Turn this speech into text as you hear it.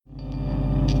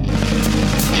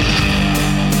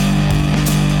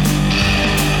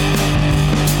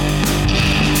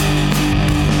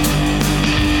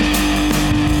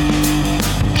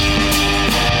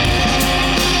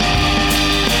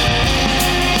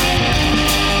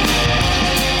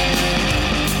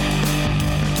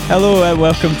Hello and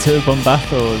welcome to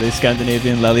Bombazo, the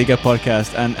Scandinavian La Liga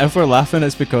podcast. And if we're laughing,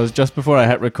 it's because just before I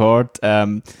hit record,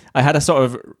 I had a sort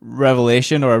of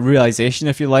revelation or a realization,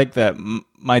 if you like, that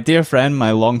my dear friend,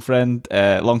 my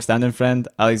long-standing friend,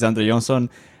 Alexander Jonsson,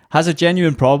 has a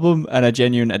genuine problem and a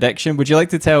genuine addiction. Would you like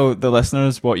to tell the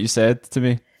listeners what you said to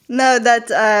me? No,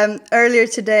 that earlier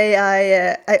today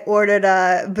I ordered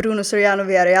a Bruno Soriano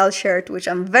Villarreal shirt, which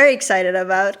I'm very excited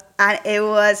about, and it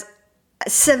was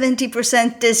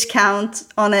 70% discount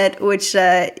on it, which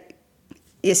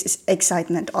is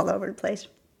excitement all over the place.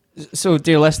 So,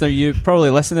 dear listener, you're probably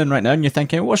listening right now and you're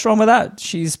thinking, what's wrong with that?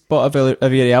 She's bought a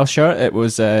Villarreal shirt. It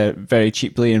was very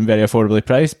cheaply and very affordably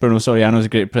priced. Bruno Soriano is a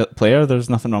great player. There's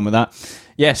nothing wrong with that.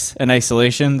 Yes, in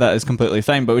isolation, that is completely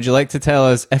fine. But would you like to tell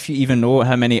us, if you even know,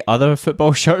 how many other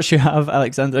football shirts you have,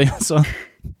 Alexander Jonsson?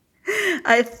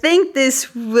 I think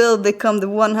this will become the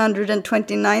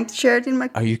 129th shirt in my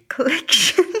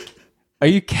collection. Are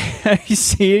you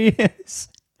serious?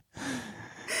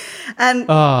 And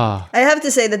I have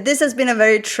to say that this has been a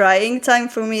very trying time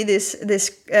for me, this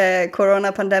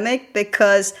corona pandemic,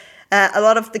 because a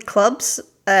lot of the clubs,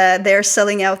 they're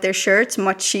selling out their shirts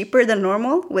much cheaper than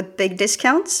normal with big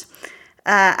discounts.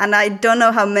 And I don't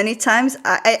know how many times,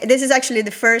 this is actually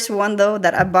the first one though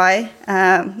that I buy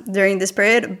during this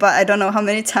period, but I don't know how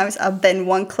many times I've been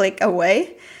one click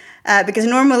away. Because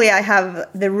normally I have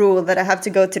the rule that I have to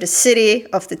go to the city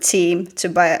of the team to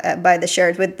buy the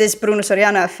shirt. With this Bruno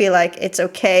Soriano, I feel like it's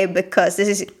okay because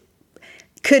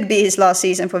could be his last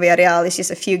season for Villarreal. It's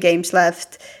just a few games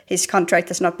left. His contract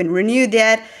has not been renewed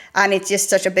yet, and it's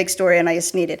just such a big story, and I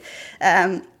just need it.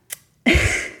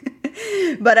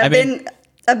 But I've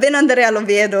been on the Real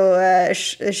Oviedo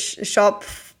shop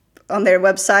on their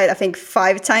website, I think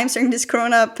 5 times during this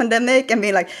corona pandemic, and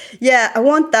being like, yeah, I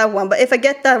want that one. But if I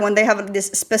get that one, they have this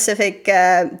specific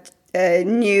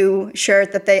new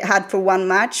shirt that they had for one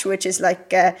match, which is like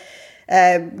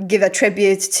give a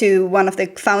tribute to one of the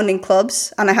founding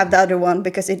clubs. And I have the other one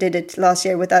because they did it last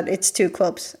year without its 2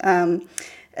 clubs.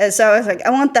 So I was like, I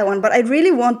want that one, but I really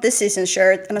want this season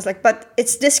shirt. And I was like, but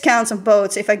it's discounts on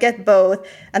both. So if I get both,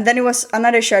 and then it was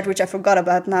another shirt, which I forgot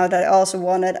about now, that I also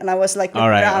wanted. And I was like, all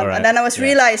right. And then I was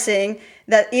realizing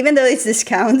that even though it's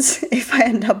discounts, if I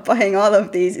end up buying all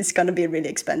of these, it's going to be really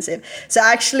expensive. So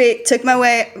I actually took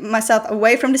myself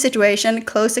away from the situation,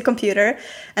 closed the computer,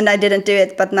 and I didn't do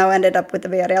it, but now ended up with the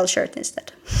Villarreal shirt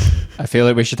instead. I feel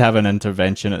like we should have an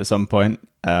intervention at some point.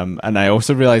 And I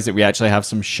also realised that we actually have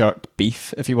some shirt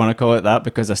beef, if you want to call it that,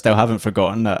 because I still haven't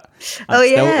forgotten that.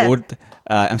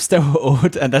 I'm still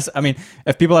owed, and this, I mean,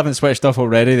 if people haven't switched off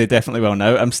already, they definitely will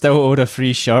now. I'm still owed a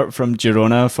free shirt from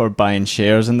Girona for buying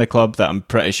shares in the club that I'm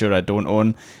pretty sure I don't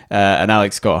own, and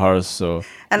Alex got hers, so...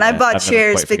 And I bought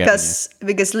shares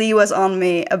because Lee was on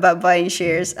me about buying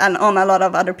shares and on a lot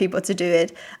of other people to do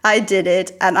it. I did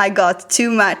it, and I got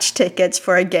 2 match tickets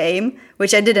for a game,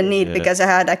 which I didn't need because I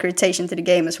had accreditation to the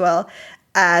game as well.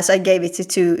 So I gave it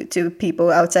to 2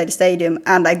 people outside the stadium,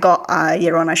 and I got a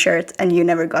Girona shirt, and you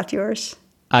never got yours.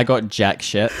 I got jack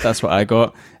shit. That's what I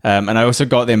got. And I also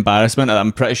got the embarrassment.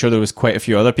 I'm pretty sure there was quite a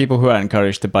few other people who are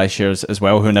encouraged to buy shares as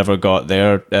well who never got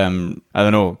their,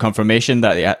 confirmation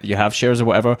that you have shares or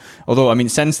whatever. Although, I mean,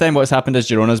 since then, what's happened is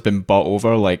Girona's been bought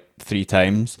over like 3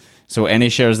 times. So any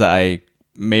shares that I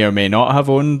may or may not have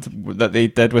owned that they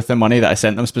did with the money that I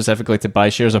sent them specifically to buy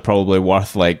shares are probably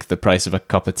worth like the price of a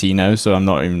cup of tea now, so I'm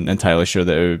not even entirely sure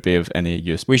that it would be of any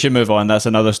use. We should move on. That's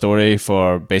another story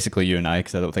for basically you and I,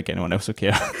 because I don't think anyone else will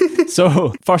care.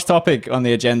 So, first topic on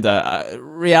the agenda,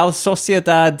 Real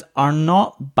Sociedad are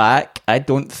not back, I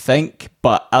don't think,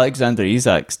 but Alexander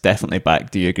Isak's definitely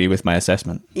back. Do you agree with my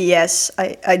assessment? Yes,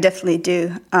 I definitely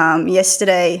do.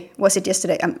 Yesterday?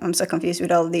 I'm so confused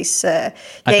with all these games.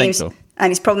 I think so. And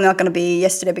it's probably not going to be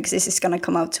yesterday because this is going to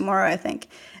come out tomorrow, I think.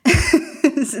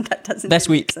 So that doesn't this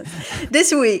week.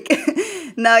 This week.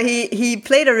 No, he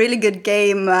played a really good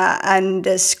game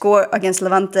and scored against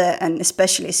Levante, and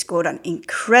especially scored an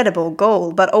incredible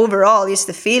goal. But overall, just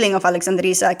the feeling of Alexander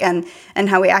Isak and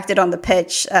how he acted on the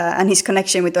pitch and his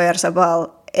connection with Oyarzabal,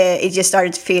 it just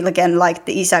started to feel again like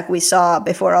the Isak we saw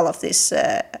before all of this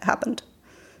happened.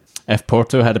 If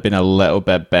Porto had been a little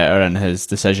bit better in his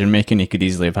decision-making, he could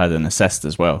easily have had an assist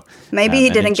as well. Maybe he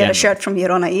didn't get a shirt from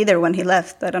Girona either when he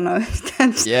left. I don't know if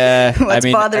that's what's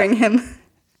bothering him.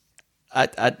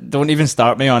 I don't even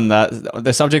start me on that.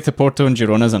 The subject of Porto and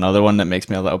Girona is another one that makes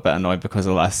me a little bit annoyed because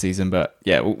of last season. But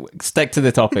yeah, stick to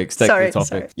the topic. Sorry.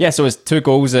 Yeah, so it's 2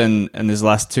 goals in his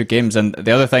last 2 games. And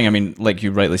the other thing, I mean, like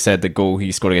you rightly said, the goal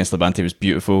he scored against Levante was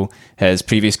beautiful. His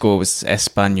previous goal was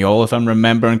Espanyol, if I'm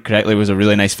remembering correctly. It was a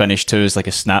really nice finish too. It's like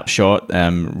a snapshot,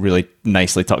 really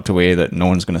nicely tucked away that no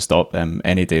one's going to stop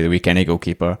any day of the week, any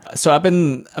goalkeeper. So I've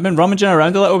been rummaging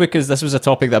around a little because this was a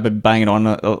topic that I've been banging on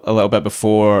a little bit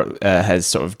before his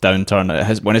sort of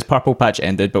downturn, when his purple patch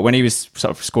ended, but when he was sort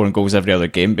of scoring goals every other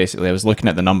game, basically, I was looking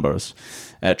at the numbers,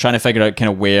 trying to figure out kind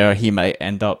of where he might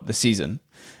end up the season.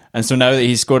 And so now that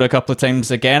he's scored a couple of times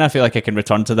again, I feel like I can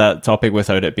return to that topic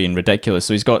without it being ridiculous.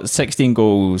 So he's got 16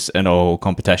 goals in all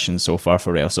competitions so far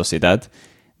for Real Sociedad.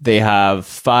 They have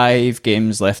 5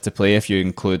 games left to play if you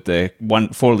include the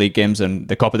 4 league games and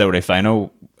the Copa del Rey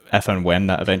final, if and when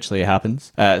that eventually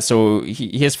happens. So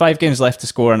he has 5 games left to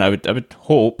score, and I would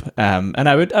hope, and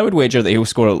I would wager that he'll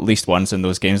score at least once in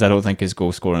those games. I don't think his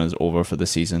goal scoring is over for the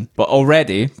season. But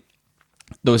already,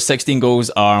 those 16 goals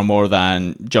are more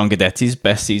than John Guidetti's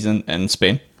best season in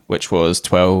Spain, which was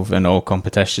 12 in all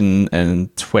competition in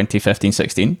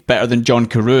 2015-16. Better than John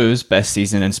Carews' best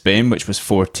season in Spain, which was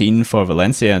 14 for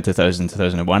Valencia in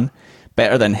 2000-2001.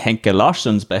 Better than Henke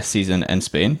Larsson's best season in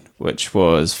Spain, which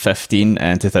was 15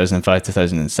 in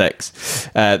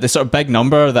 2005-2006. The sort of big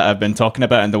number that I've been talking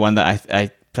about, and the one that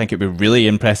I think it would be really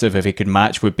impressive if he could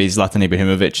match, would be Zlatan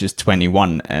Ibrahimovic's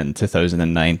 21 in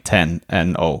 2009-10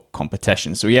 in all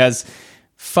competitions. So he has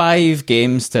 5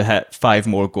 games to hit 5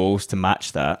 more goals to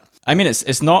match that. I mean,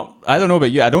 it's not, I don't know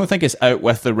about you, I don't think it's out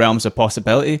with the realms of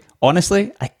possibility.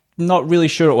 Honestly, I'm not really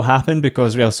sure it will happen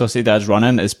because Real Sociedad's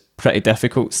run-in is pretty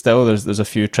difficult still. There's a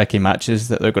few tricky matches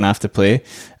that they're going to have to play,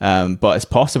 but it's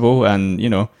possible, and you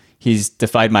know, he's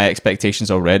defied my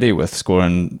expectations already with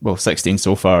scoring 16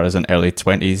 so far as an early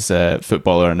 20s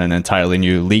footballer in an entirely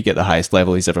new league at the highest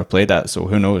level he's ever played at. So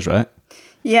who knows, right?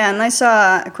 Yeah, and I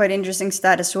saw a quite interesting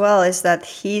stat as well, is that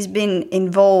he's been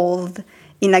involved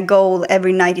in a goal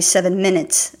every 97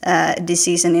 minutes this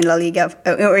season in La Liga,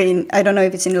 or in, I don't know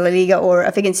if it's in La Liga or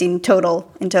I think it's in total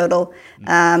for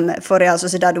Real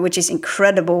Sociedad, which is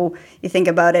incredible. You think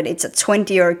about it, it's a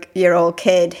 20-year-old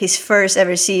kid, his first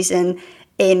ever season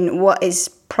in what is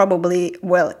probably,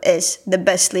 is the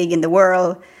best league in the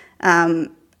world, and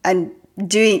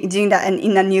doing that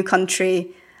in a new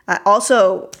country.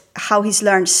 Also, how he's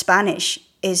learned Spanish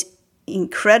is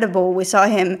incredible. We saw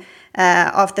him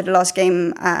after the last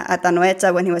game at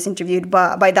Anoeta when he was interviewed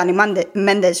by Dani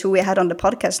Mendes, who we had on the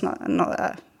podcast not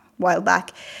a while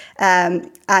back,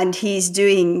 and he's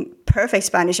doing perfect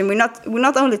Spanish. And we're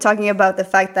not only talking about the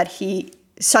fact that he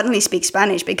suddenly speaks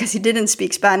Spanish, because he didn't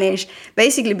speak Spanish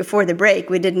basically before the break.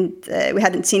 We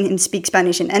hadn't seen him speak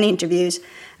Spanish in any interviews,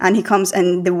 and he comes,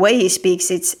 and the way he speaks,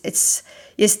 it's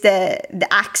the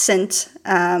accent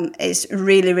is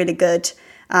really, really good.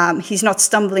 He's not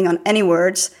stumbling on any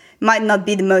words. Might not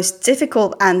be the most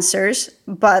difficult answers,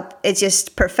 but it's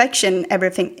just perfection,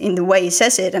 everything in the way he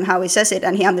says it and how he says it,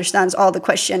 and he understands all the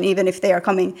question, even if they are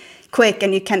coming quick.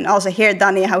 And you can also hear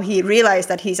Dani, how he realized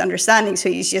that he's understanding, so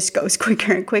he just goes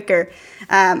quicker and quicker.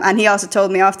 And he also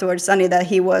told me afterwards, Dani, that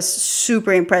he was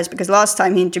super impressed, because last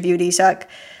time he interviewed Isaac,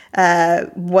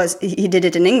 he did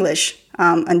it in English,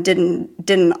 and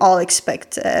didn't all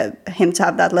expect him to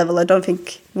have that level. I don't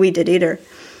think we did either.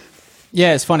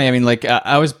 Yeah, it's funny. I mean, like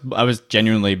I was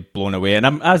genuinely blown away, and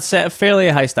I'd set a fairly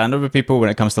high standard with people when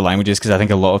it comes to languages, because I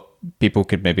think a lot of people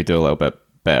could maybe do a little bit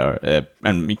better,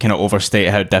 and you kind of overstate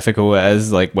how difficult it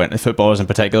is. Like when footballers in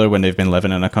particular, when they've been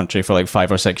living in a country for like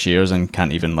 5 or 6 years and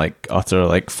can't even like utter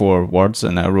like 4 words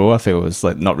in a row, I feel was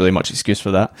like not really much excuse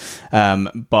for that.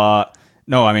 But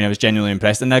no, I mean, I was genuinely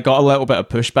impressed, and I got a little bit of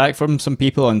pushback from some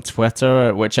people on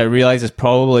Twitter, which I realise is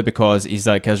probably because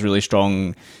Isaac has really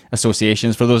strong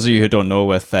associations. For those of you who don't know,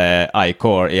 with AIK,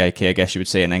 or AIK, I guess you would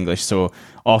say in English. So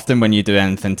often when you do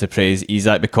anything to praise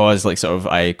Isaac, because like sort of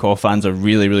AIK fans are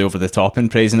really, really over the top in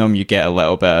praising him, you get a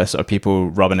little bit of sort of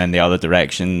people rubbing in the other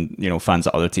direction, you know, fans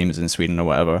at other teams in Sweden or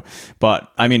whatever. But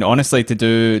I mean, honestly, to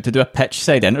do a pitch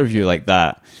side interview like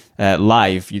that,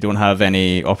 live, you don't have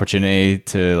any opportunity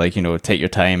to, like, you know, take your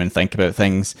time and think about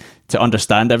things, to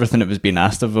understand everything that was being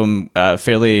asked of him,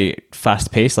 fairly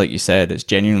fast paced, like you said. It's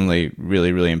genuinely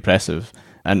really, really impressive,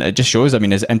 and it just shows, I mean,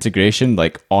 his integration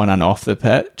like on and off the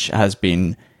pitch has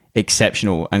been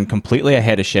exceptional and completely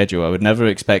ahead of schedule. I would never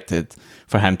expected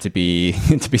for him to be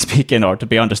speaking or to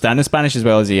be understanding Spanish as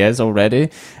well as he is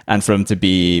already, and for him to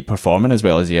be performing as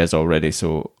well as he is already.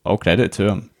 So all credit to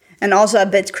him. And also a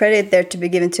bit credit there to be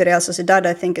given to Real Sociedad,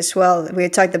 I think, as well. We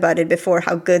talked about it before,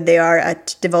 how good they are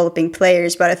at developing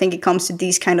players, but I think it comes to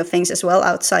these kind of things as well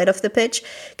outside of the pitch.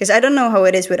 Because I don't know how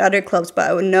it is with other clubs,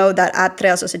 but I would know that at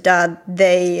Real Sociedad,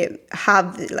 they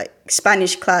have like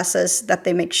Spanish classes that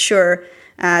they make sure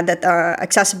that are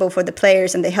accessible for the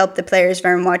players, and they help the players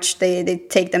very much. They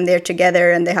take them there together,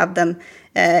 and they have them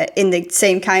in the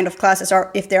same kind of classes,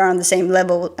 or if they're on the same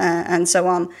level, and so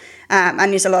on.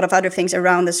 And there's a lot of other things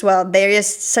around as well. There is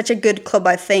such a good club,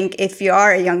 I think, if you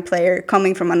are a young player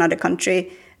coming from another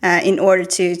country, in order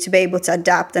to be able to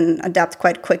adapt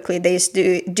quite quickly. They just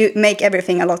do make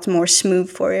everything a lot more smooth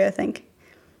for you, I think.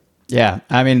 Yeah,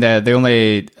 I mean, the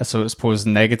only, I suppose,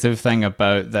 negative thing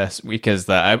about this week is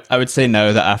that I would say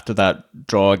now that after that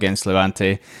draw against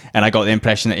Levante, and I got the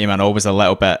impression that Imanol was a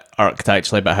little bit irked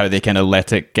actually about how they kind of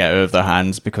let it get out of their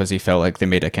hands because he felt like they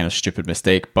made a kind of stupid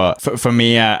mistake. But for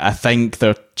me, I think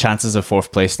their chances of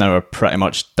fourth place now are pretty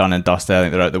much done and dusted. I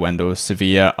think they're out the window.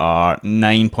 Sevilla are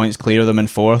 9 points clear of them in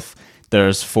fourth.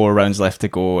 There's 4 rounds left to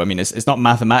go. I mean, it's not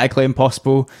mathematically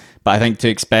impossible, but I think to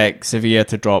expect Sevilla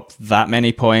to drop that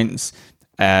many points,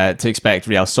 to expect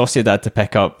Real Sociedad to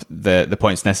pick up the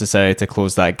points necessary to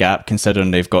close that gap,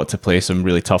 considering they've got to play some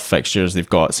really tough fixtures. They've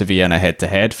got Sevilla in a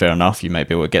head-to-head, fair enough. You might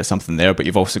be able to get something there, but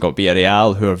you've also got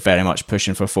Villarreal, who are very much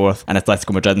pushing for fourth, and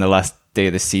Atletico Madrid in the last day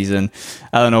of the season.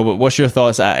 I don't know, but what's your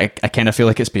thoughts? I kind of feel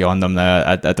like it's beyond them now.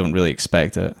 I don't really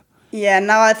expect it. Yeah,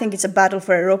 now I think it's a battle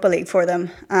for Europa League for them.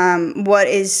 What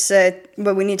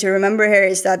we need to remember here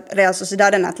is that Real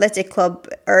Sociedad and Athletic Club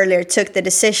earlier took the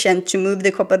decision to move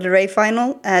the Copa del Rey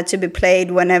final to be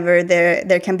played whenever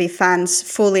there can be fans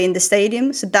fully in the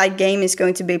stadium. So that game is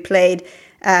going to be played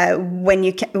when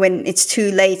it's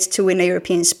too late to win a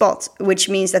European spot, which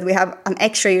means that we have an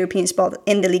extra European spot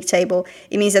in the league table.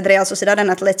 It means that Real Sociedad and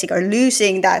Athletic are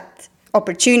losing that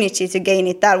opportunity to gain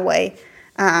it that way.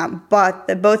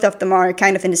 But both of them are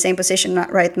kind of in the same position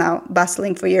right now,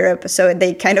 battling for Europe. So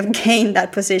they kind of gained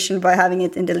that position by having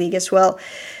it in the league as well.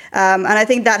 And I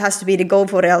think that has to be the goal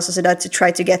for Real Sociedad, to try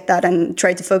to get that and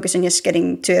try to focus on just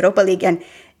getting to Europa League. And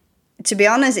to be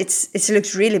honest, it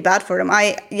looks really bad for them.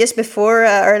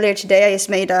 Earlier today, I just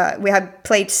we have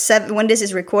played 7. When this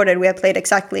is recorded, we have played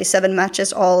exactly 7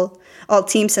 matches, all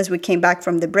teams since we came back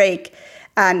from the break.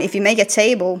 And if you make a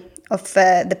table of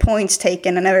the points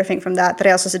taken and everything from that,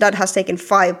 Real Sociedad has taken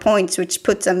 5 points, which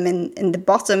puts them in the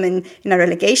bottom in a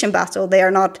relegation battle. They are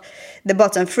not the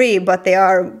bottom 3, but they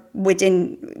are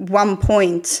within 1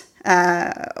 point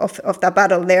of that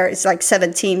battle. There it's like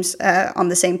 7 teams on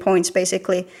the same points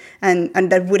basically, and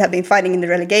that would have been fighting in the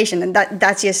relegation. And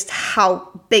that's just how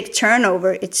big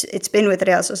turnover it's been with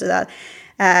Real Sociedad.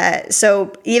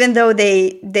 So even though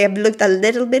they have looked a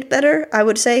little bit better, I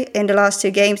would say, in the last 2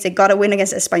 games, they got a win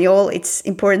against Espanyol. It's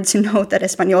important to note that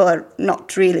Espanyol are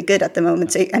not really good at the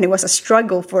moment, and it was a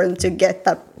struggle for them to get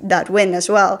that win as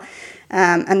well.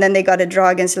 And then they got a draw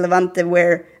against Levante,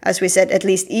 where, as we said, at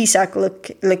least Isak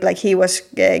looked like he was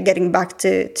getting back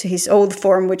to his old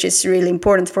form, which is really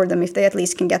important for them if they at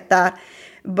least can get that.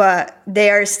 But they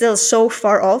are still so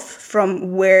far off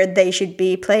from where they should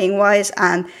be playing-wise.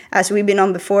 And as we've been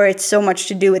on before, it's so much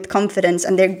to do with confidence,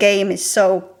 and their game is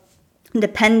so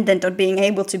dependent on being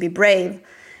able to be brave.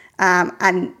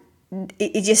 And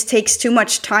it just takes too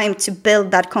much time to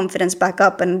build that confidence back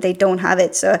up, and they don't have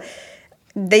it. So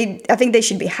I think they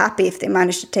should be happy if they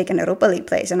manage to take an Europa League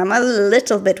place. And I'm a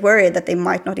little bit worried that they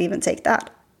might not even take that.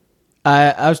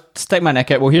 I'll stick my neck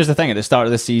out. Well, here's the thing. At the start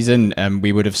of the season,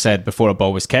 we would have said before a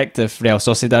ball was kicked, if Real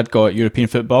Sociedad got European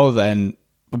football, then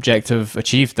objective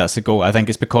achieved. That's the goal. I think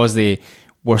it's because they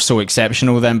were so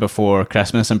exceptional then before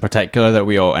Christmas in particular that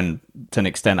we all, and to an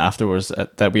extent afterwards,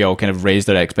 that we all kind of raised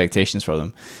our expectations for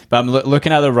them. But I'm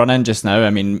looking at the run-in just now. I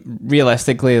mean,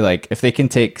 realistically, like if they can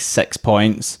take 6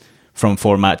 points from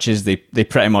 4 matches, they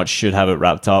pretty much should have it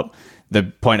wrapped up. The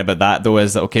point about that, though,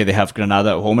 is that, okay, they have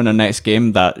Granada at home in their next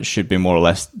game. That should be more or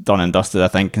less done and dusted, I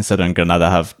think, considering Granada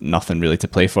have nothing really to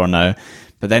play for now.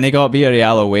 But then they got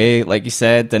Villarreal away, like you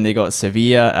said. Then they got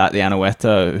Sevilla at the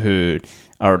Anoeta, who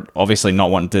are obviously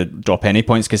not wanting to drop any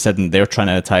points, considering they're trying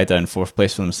to tie down 4th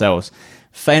place for themselves.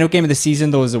 Final game of the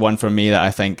season, though, is the one for me that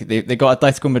I think they got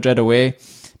Atletico Madrid away.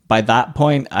 By that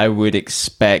point, I would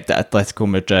expect that Atletico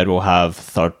Madrid will have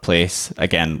 3rd place,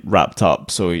 again, wrapped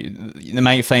up. So they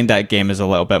might find that game is a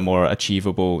little bit more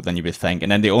achievable than you would think.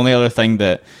 And then the only other thing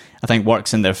that I think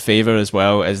works in their favour as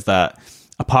well is that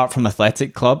apart from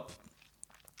Athletic Club,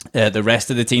 the rest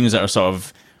of the teams that are sort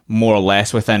of more or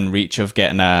less within reach of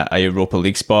getting a Europa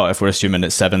League spot, if we're assuming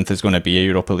that 7th is going to be a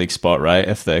Europa League spot, right?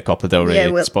 If the Copa del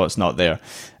Rey spot's not there.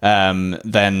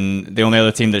 Then the only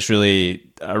other team that's really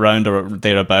around or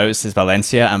thereabouts is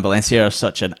Valencia, and Valencia are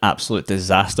such an absolute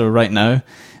disaster right now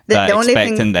that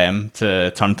expecting them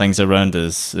to turn things around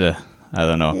is... I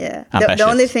don't know. Yeah. The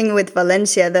only thing with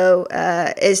Valencia, though,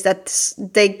 is that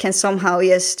they can somehow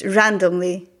just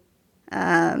randomly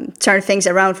turn things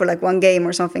around for like one game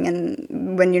or something,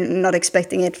 and when you're not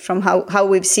expecting it, from how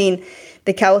we've seen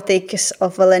the chaotics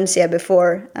of Valencia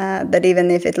before, that even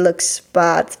if it looks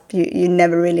bad, you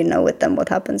never really know with them what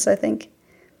happens, I think.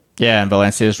 Yeah, and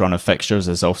Valencia's run of fixtures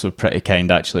is also pretty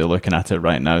kind, actually, looking at it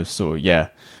right now. So, yeah.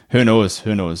 Who knows?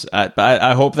 But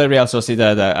I hope that Real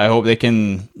Sociedad, I hope they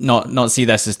can not see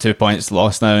this as 2 points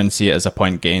lost now and see it as a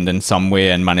point gained in some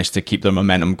way and manage to keep their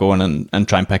momentum going and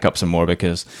try and pick up some more,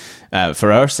 because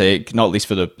for our sake, not least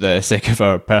for the sake of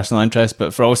our personal interest,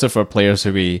 but also for players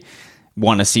who we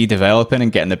want to see developing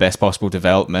and getting the best possible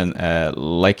development,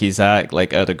 like Isaac,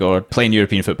 like Ødegaard, playing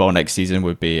European football next season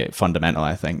would be fundamental,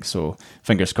 I think. So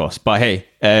fingers crossed. But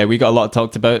hey, we got a lot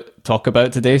to talk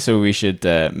about today, so we should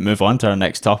move on to our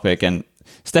next topic. And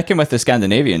sticking with the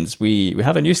Scandinavians, we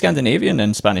have a new Scandinavian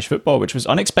in Spanish football, which was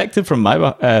unexpected from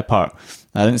my part.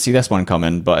 I didn't see this one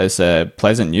coming, but it's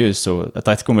pleasant news. So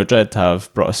Atletico Madrid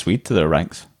have brought a Swede to their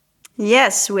ranks.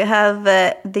 Yes, we have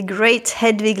the great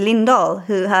Hedvig Lindahl,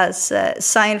 who has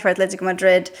signed for Atletico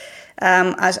Madrid,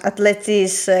 as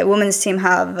Atleti's women's team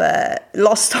have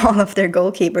lost all of their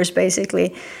goalkeepers,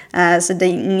 basically. So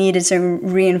they needed some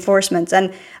reinforcements.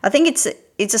 And I think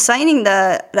it's a signing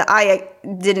that I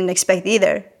didn't expect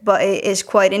either, but it is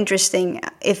quite interesting.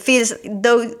 It feels,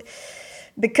 though,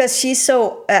 because she's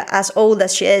so as old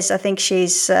as she is, I think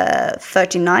she's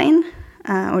 39.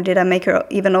 Or did I make her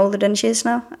even older than she is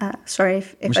now? Sorry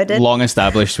if I did.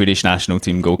 Long-established Swedish national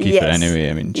team goalkeeper, yes. Anyway.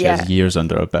 I mean, she has years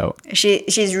under her belt.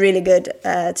 She's really good,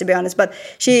 to be honest. But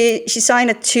she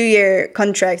signed a 2-year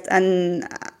contract, and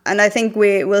I think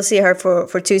we will see her for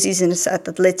 2 seasons at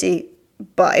Atleti.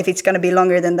 But if it's going to be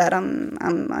longer than that, I'm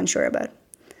unsure about.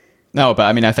 No, but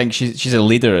I mean, I think she's a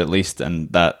leader at least,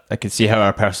 and that I could see how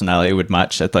her personality would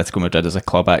match Atletico Madrid as a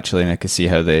club, actually, and I could see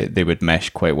how they would mesh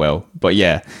quite well. But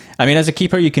yeah, I mean, as a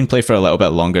keeper, you can play for a little bit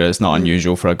longer. It's not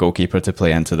unusual for a goalkeeper to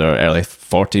play into their early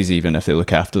 40s, even if they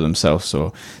look after themselves.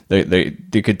 So they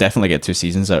could definitely get 2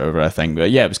 seasons out of her, I think.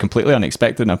 But yeah, it was completely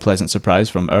unexpected and a pleasant surprise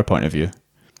from our point of view.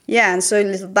 Yeah, and so a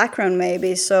little background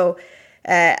maybe. So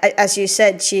as you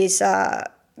said, she's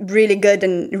really good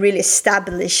and really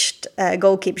established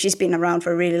goalkeeper. She's been around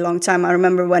for a really long time. I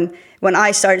remember when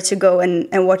I started to go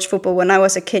and watch football when I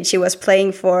was a kid, she was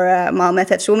playing for Malmö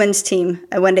FF's women's team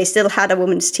when they still had a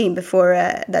women's team before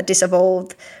that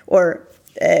disevolved or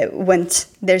went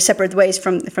their separate ways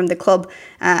from the club,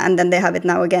 and then they have it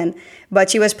now again. But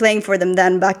she was playing for them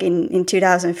then back in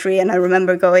 2003, and I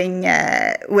remember going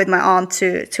with my aunt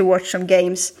to watch some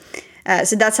games.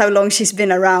 So that's how long she's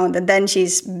been around. And then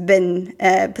she's been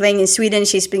playing in Sweden.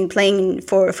 She's been playing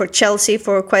for Chelsea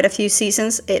for quite a few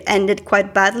seasons. It ended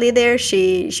quite badly there.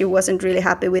 She wasn't really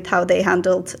happy with how they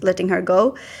handled letting her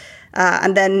go.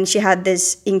 And then she had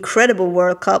this incredible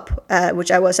World Cup,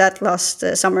 which I was at last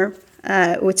summer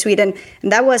with Sweden.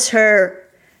 And that was her...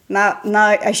 Now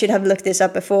I should have looked this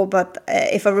up before, but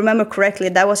if I remember correctly,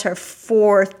 that was her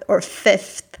 4th or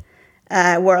 5th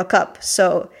World Cup.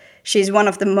 So... she's one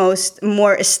of the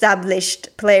more established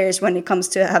players when it comes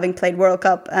to having played World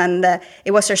Cup. And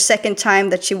it was her 2nd time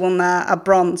that she won a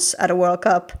bronze at a World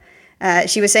Cup.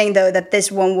 She was saying, though, that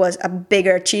this one was a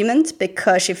bigger achievement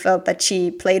because she felt that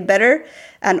she played better.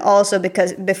 And also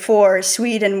because before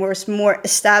Sweden was more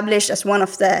established as one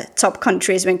of the top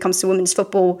countries when it comes to women's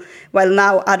football, while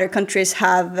now other countries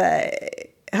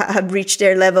have reached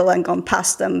their level and gone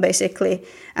past them, basically,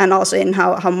 and also in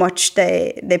how much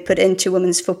they put into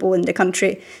women's football in the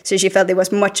country. So she felt it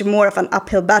was much more of an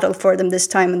uphill battle for them this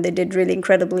time, and they did really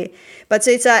incredibly. But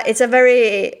so it's a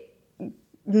very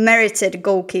merited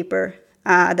goalkeeper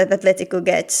that Atletico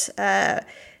gets.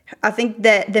 I think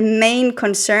the main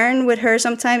concern with her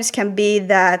sometimes can be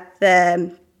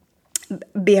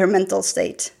her mental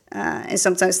state, and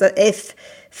sometimes that if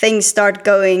things start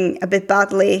going a bit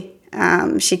badly,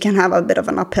 she can have a bit of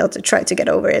an uphill to try to get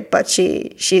over it, but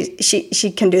she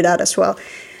can do that as well.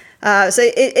 So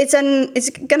it's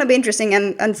gonna be interesting.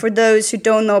 And for those who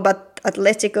don't know about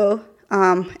Atletico,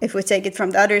 if we take it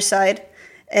from the other side,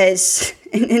 is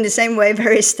in the same way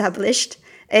very established.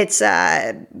 It's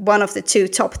one of the 2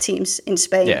 top teams in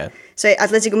Spain. Yeah, So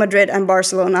Atletico Madrid and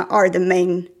Barcelona are the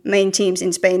main teams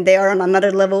in Spain. They are on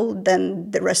another level than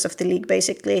the rest of the league,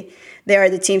 basically. They are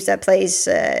the teams that plays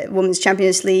Women's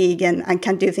Champions League and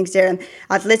can do things there. And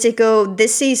Atletico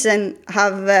this season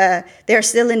they are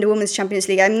still in the Women's Champions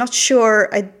League. I'm not sure.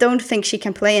 I don't think she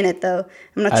can play in it, though.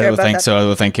 I'm not sure about that. I don't think so. I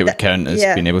don't think it would count as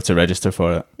being able to register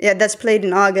for it. Yeah, that's played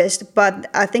in August. But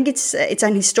I think it's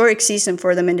an historic season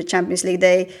for them in the Champions League.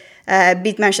 They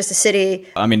beat Manchester City.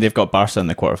 I mean, they've got Barca in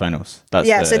the quarterfinals.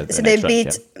 So they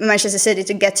beat Manchester City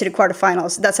to get to the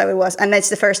quarterfinals. That's how it was, and it's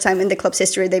the first time in the club's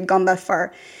history they've gone that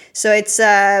far. So it's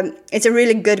a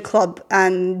really good club,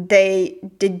 and they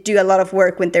do a lot of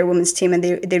work with their women's team, and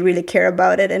they really care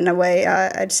about it in a way.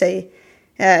 I'd say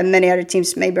many other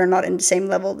teams maybe are not in the same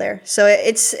level there. So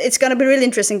it's going to be really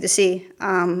interesting to see.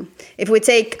 If we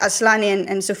take Asllani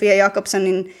and Sofia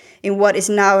Jakobsson in what is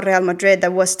now Real Madrid,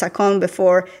 that was Tacon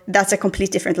before, that's a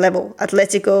complete different level.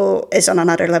 Atletico is on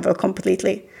another level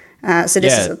completely. So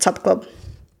this is a top club.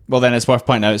 Well, then it's worth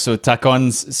pointing out, so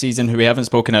Tacon's season, who we haven't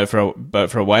spoken about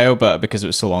for a while, but because it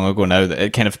was so long ago now, that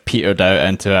it kind of petered out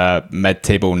into a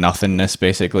mid-table nothingness,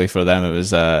 basically, for them. It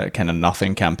was a kind of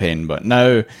nothing campaign. But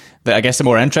now, I guess the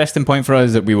more interesting point for us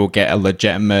is that we will get a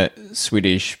legitimate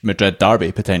Swedish Madrid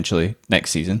derby, potentially, next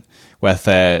season, with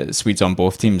Swedes on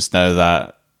both teams, now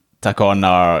that Tacon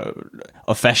are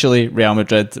officially Real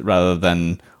Madrid rather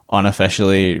than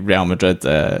unofficially Real Madrid.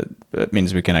 It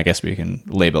means we can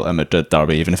label it a Madrid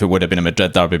derby, even if it would have been a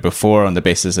Madrid derby before on the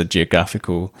basis of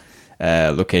geographical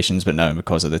locations, but now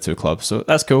because of the two clubs. So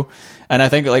that's cool. And I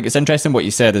think it's interesting what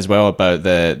you said as well about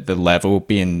the level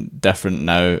being different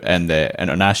now in the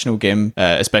international game,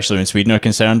 especially when Sweden are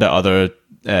concerned, that other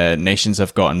nations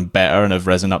have gotten better and have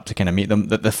risen up to kind of meet them.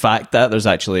 The fact that there's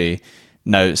actually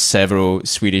now several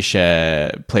Swedish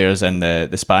players in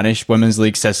the Spanish Women's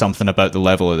League says something about the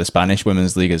level of the Spanish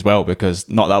Women's League as well, because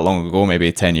not that long ago,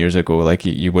 maybe 10 years ago,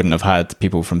 you wouldn't have had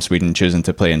people from Sweden choosing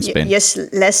to play in Spain. Yes,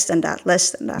 less than that.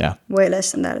 Yeah. Way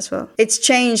less than that as well. It's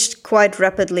changed quite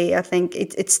rapidly. I think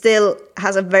it still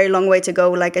has a very long way to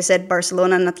go. Like I said,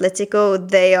 Barcelona and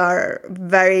Atletico, they are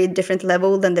very different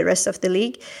level than the rest of the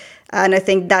league. And I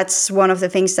think that's one of the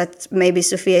things that maybe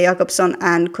Sofia Jakobsson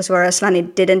and Kosovare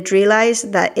Asllani didn't realize,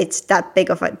 that it's that big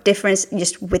of a difference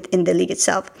just within the league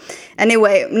itself.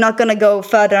 Anyway, I'm not going to go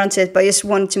further onto it, but I just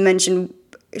want to mention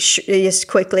just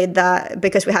quickly that,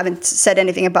 because we haven't said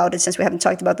anything about it since we haven't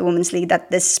talked about the Women's League, that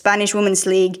the Spanish Women's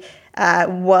League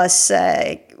was,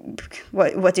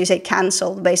 what do you say,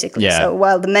 cancelled, basically. Yeah. So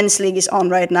while the Men's League is on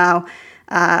right now,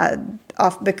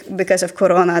 because of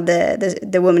Corona,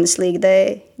 the Women's League,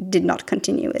 they did not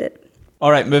continue with it.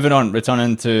 All right, moving on.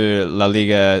 Returning to La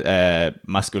Liga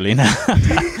Masculina.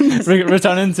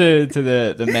 Returning to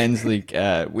the Men's League.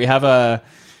 We have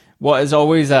what is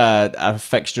always a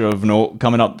fixture of note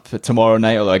coming up tomorrow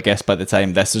night, although I guess by the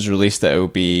time this is released, it will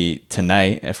be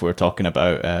tonight if we're talking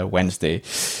about Wednesday.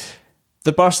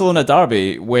 The Barcelona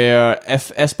derby, where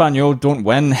if Espanyol don't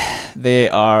win, they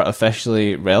are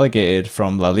officially relegated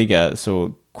from La Liga.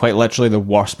 So quite literally the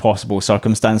worst possible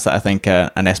circumstance that I think an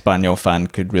Espanyol fan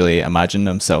could really imagine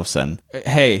themselves in.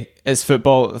 Hey, it's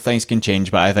football, things can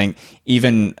change, but I think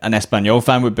even an Espanyol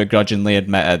fan would begrudgingly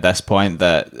admit at this point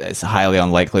that it's highly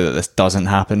unlikely that this doesn't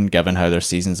happen given how their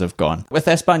seasons have gone. With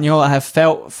Espanyol, I have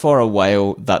felt for a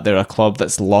while that they're a club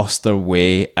that's lost their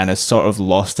way and has sort of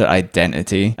lost their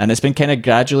identity, and it's been kind of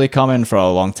gradually coming for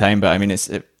a long time, but I mean, it's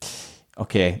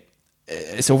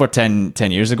over 10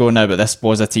 years ago now, but this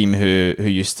was a team who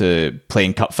used to play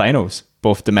in cup finals,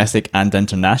 both domestic and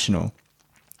international.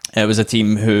 It was a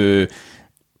team who,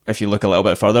 if you look a little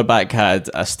bit further back, had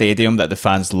a stadium that the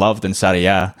fans loved in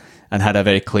Sarriá and had a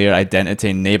very clear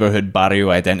identity, neighbourhood barrio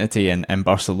identity in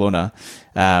Barcelona.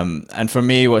 And for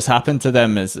me, what's happened to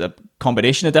them is a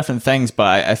combination of different things,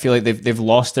 but I feel like they've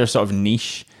lost their sort of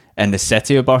niche in the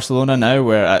city of Barcelona now,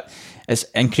 where it's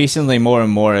increasingly more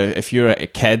and more, if you're a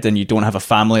kid and you don't have a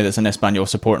family that's an Espanyol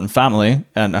supporting family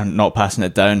and not passing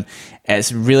it down,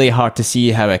 it's really hard to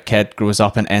see how a kid grows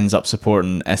up and ends up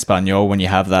supporting Espanyol when you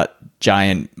have that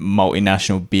giant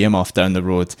multinational behemoth down the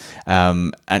road.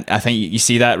 And I think you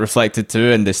see that reflected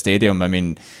too in the stadium. I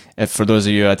mean, if for those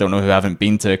of you, I don't know, who haven't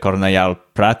been to Cornellà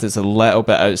Prat, it's a little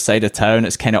bit outside of town.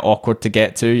 It's kind of awkward to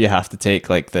get to. You have to take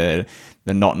like the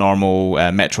not normal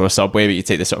metro or subway, but you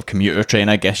take the sort of commuter train,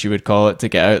 I guess you would call it, to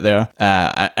get out there.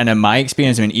 And in my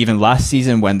experience, I mean, even last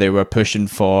season when they were pushing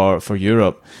for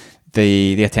Europe,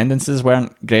 the attendances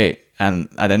weren't great. and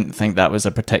I didn't think that was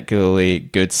a particularly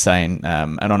good sign.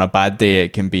 And on a bad day,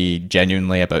 it can be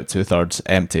genuinely about 2/3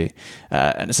 empty.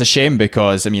 And it's a shame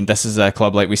because, I mean, this is a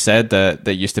club, like we said, that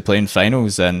used to play in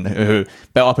finals and who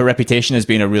built up a reputation as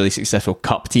being a really successful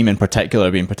cup team in particular,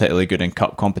 being particularly good in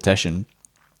cup competition.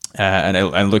 And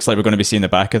it looks like we're going to be seeing the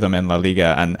back of them in La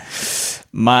Liga. And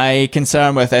my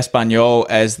concern with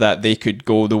Espanyol is that they could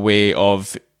go the way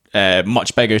of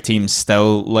much bigger teams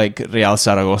still, like Real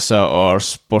Zaragoza or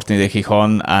Sporting de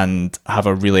Gijón, and have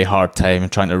a really hard time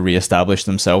trying to re-establish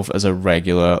themselves as a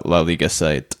regular La Liga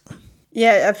side.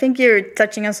 Yeah, I think you're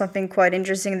touching on something quite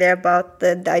interesting there about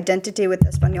the identity with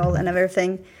Espanyol and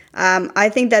everything. I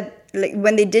think that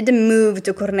when they did the move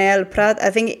to Cornellà del Prat, I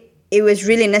think it was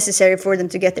really necessary for them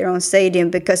to get their own stadium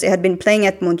because they had been playing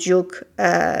at Montjuïc,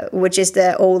 which is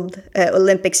the old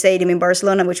Olympic stadium in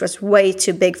Barcelona, which was way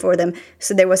too big for them.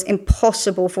 So it was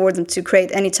impossible for them to create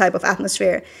any type of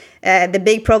atmosphere. The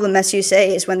big problem, as you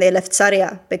say, is when they left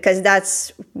Sarria, because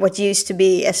that's what used to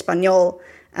be Espanyol,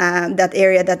 that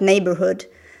area, that neighborhood.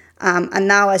 And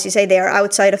now, as you say, they are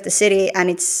outside of the city, and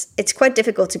it's quite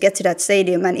difficult to get to that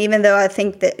stadium. And even though I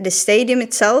think that the stadium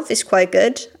itself is quite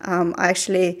good, I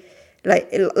actually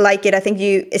like it. I think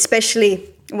you, especially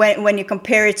when you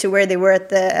compare it to where they were at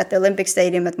the Olympic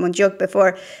Stadium at Montjuïc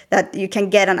before, that you can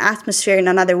get an atmosphere in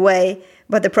another way.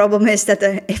 But the problem is that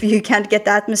if you can't get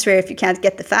the atmosphere, if you can't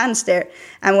get the fans there,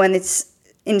 and when it's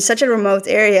in such a remote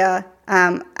area,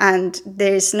 and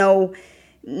there's no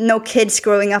kids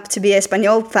growing up to be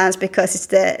Espanyol fans because it's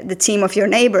the team of your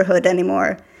neighborhood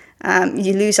anymore,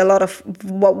 you lose a lot of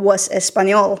what was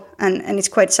Espanyol, and it's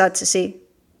quite sad to see.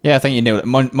 Yeah, I think you nailed it.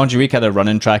 Montjuïc had a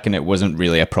running track and it wasn't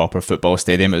really a proper football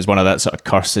stadium. It was one of that sort of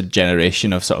cursed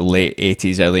generation of sort of late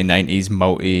 80s, early 90s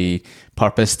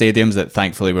multi-purpose stadiums that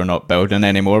thankfully we're not building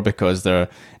anymore because they're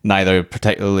neither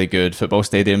particularly good football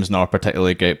stadiums nor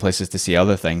particularly great places to see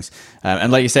other things.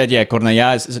 And like you said, yeah,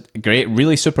 Cornellà is a great,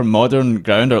 really super modern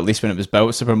ground, or at least when it was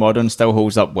built, super modern, still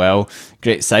holds up well.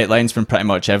 Great sightlines from pretty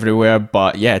much everywhere,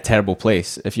 but yeah, terrible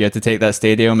place. If you had to take that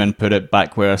stadium and put it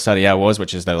back where Sarria was,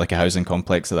 which is now like a housing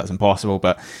complex, so that's impossible,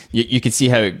 but you could see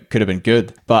how it could have been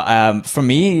good. But for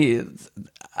me,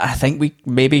 I think we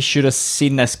maybe should have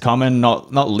seen this coming,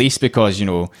 not least because, you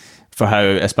know, for how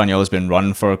Espanyol has been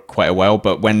run for quite a while,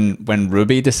 but when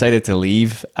Rubi decided to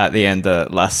leave at the end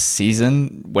of last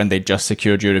season, when they just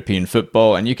secured European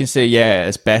football, and you can say, yeah,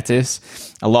 it's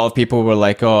Betis, a lot of people were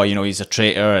like, oh, you know, he's a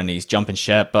traitor and he's jumping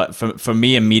ship, but for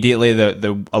me, immediately,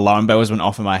 the alarm bells went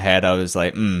off in my head. I was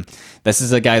like, this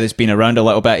is a guy that's been around a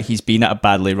little bit. He's been at a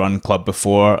badly run club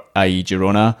before, i.e.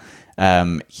 Girona.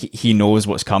 He knows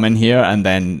what's coming here, and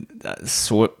then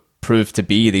so it proved to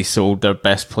be they sold their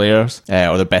best players,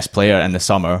 or their best player in the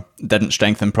summer, didn't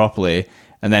strengthen properly,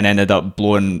 and then ended up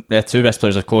blowing two best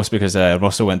players, of course, because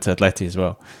Russell went to Atleti as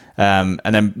well, and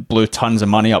then blew tons of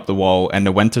money up the wall in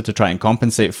the winter to try and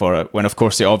compensate for it, when of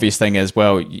course the obvious thing is,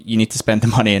 well, you need to spend the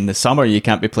money in the summer, you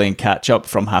can't be playing catch up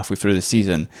from halfway through the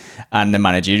season, and the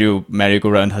managerial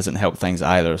merry-go-round hasn't helped things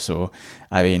either. So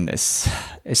I mean, it's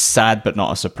sad but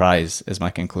not a surprise is my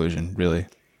conclusion, really.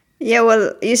 Yeah,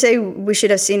 well, you say we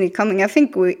should have seen it coming. I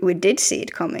think we did see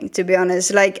it coming, to be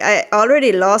honest. Like,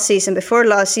 before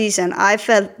last season, I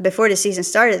felt, before the season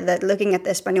started, that looking at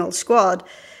the Espanyol squad,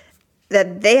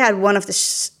 that they had one of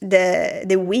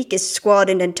the weakest squad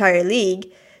in the entire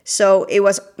league. So it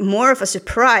was more of a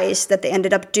surprise that they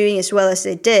ended up doing as well as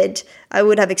they did. I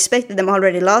would have expected them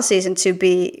already last season to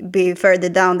be further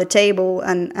down the table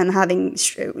and having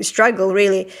struggle,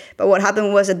 really. But what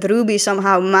happened was that Rubi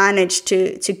somehow managed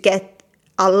to get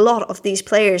a lot of these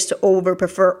players to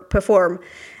overperform.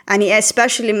 And he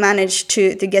especially managed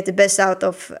to get the best out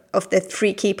of the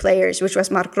three key players, which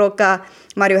was Marc Roca,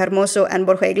 Mario Hermoso, and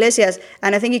Borja Iglesias.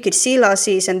 And I think you could see last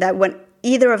season that when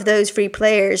either of those three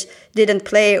players didn't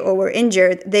play or were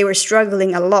injured, they were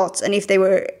struggling a lot. And if they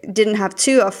didn't have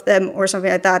two of them or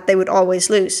something like that, they would always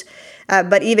lose.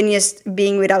 But even just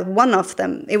being without one of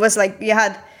them, it was like you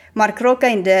had Marc Roca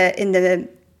in the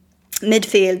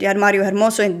midfield, you had Mario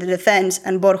Hermoso in the defense,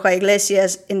 and Borja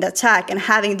Iglesias in the attack. And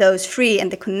having those three and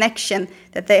the connection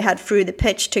that they had through the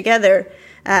pitch together,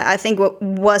 I think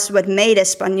what made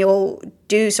Espanyol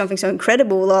do something so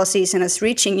incredible last season as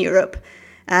reaching Europe.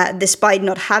 Despite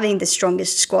not having the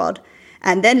strongest squad.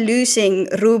 And then losing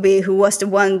Rubi, who was the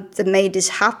one that made this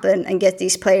happen and get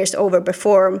these players to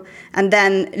overperform. And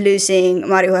then losing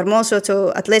Mario Hermoso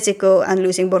to Atletico and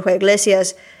losing Borja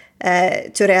Iglesias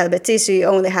to Real Betis, so you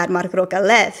only had Marc Roca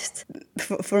left.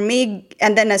 For me,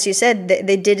 and then as you said,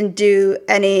 they didn't do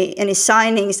any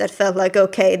signings that felt like,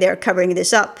 okay, they're covering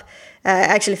this up. I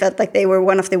actually felt like they were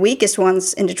one of the weakest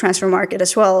ones in the transfer market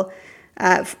as well.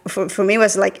 for me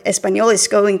was like Espanyol is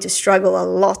going to struggle a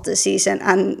lot this season,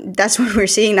 and that's what we're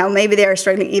seeing now. Maybe they are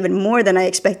struggling even more than I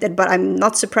expected, but I'm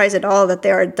not surprised at all that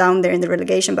they are down there in the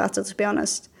relegation battle, to be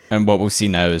honest. And what we'll see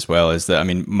now as well is that, I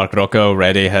mean, Marc Roca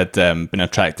already had been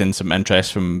attracting some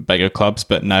interest from bigger clubs,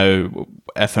 but now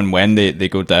if and when they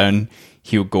go down,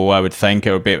 he'll go, I would think.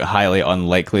 It would be highly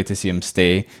unlikely to see him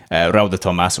stay. Raul de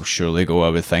Tomas will surely go, I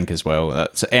would think, as well.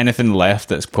 So anything left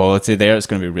that's quality there, it's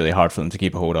going to be really hard for them to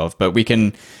keep a hold of. But we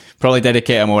can probably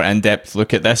dedicate a more in-depth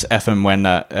look at this if and when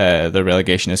that the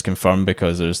relegation is confirmed,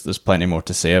 because there's plenty more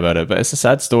to say about it. But it's a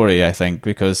sad story, I think,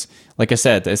 because, like I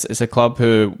said, it's a club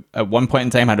who at one point in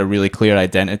time had a really clear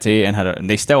identity and and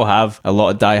they still have a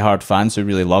lot of diehard fans who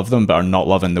really love them but are not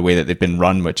loving the way that they've been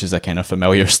run, which is a kind of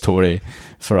familiar story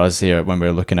for us here when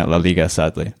we're looking at La Liga,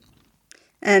 sadly.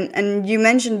 And you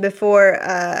mentioned before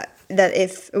that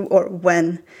if or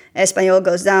when Espanyol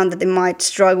goes down, that they might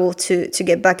struggle to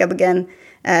get back up again.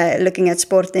 Looking at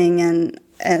Sporting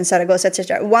and Zaragoza,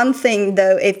 etc. One thing,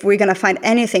 though, if we're going to find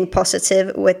anything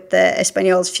positive with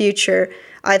Espanyol's future,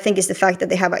 I think is the fact that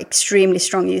they have an extremely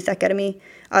strong youth academy.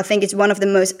 I think it's one of the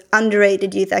most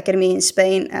underrated youth academy in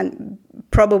Spain, and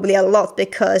probably a lot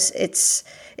because it's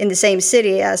in the same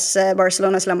city as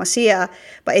Barcelona's La Masia.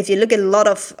 But if you look at a lot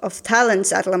of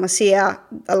talents at La Masia,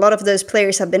 a lot of those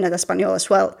players have been at Espanyol as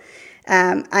well.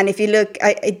 And if you look,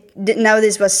 now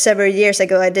this was several years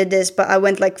ago I did this, but I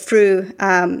went through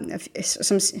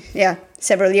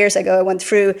several years ago I went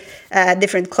through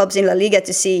different clubs in La Liga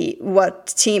to see what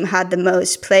team had the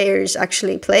most players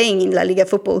actually playing in La Liga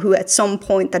football who at some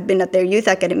point had been at their youth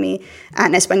academy,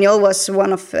 and Espanyol was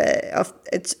one of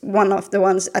the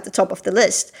ones at the top of the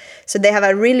list. So they have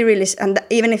a really, and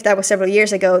even if that was several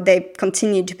years ago, they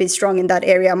continued to be strong in that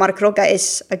area. Marc Roca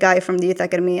is a guy from the youth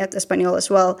academy at Espanyol as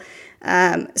well.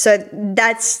 So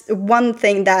that's one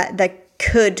thing that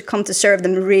could come to serve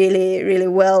them really, really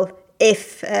well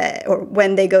if or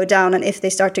when they go down, and if they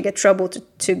start to get trouble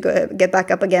to get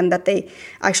back up again, that they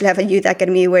actually have a youth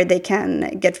academy where they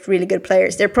can get really good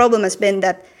players. Their problem has been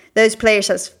that those players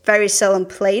have very seldom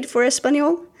played for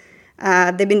Espanyol.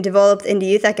 They've been developed in the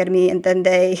youth academy and then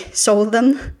they sold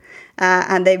them,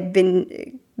 and they've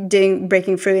been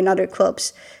breaking through in other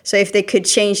clubs. So if they could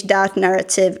change that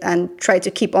narrative and try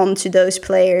to keep on to those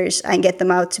players and get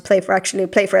them out to play for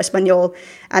Espanyol,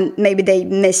 and maybe they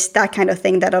miss that kind of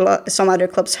thing that some other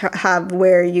clubs have,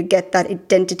 where you get that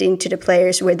identity into the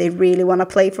players where they really want to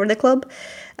play for the club.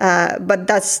 But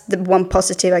that's the one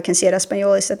positive I can see at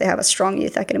Espanyol, is that they have a strong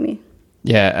youth academy.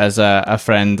 Yeah, as a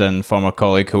friend and former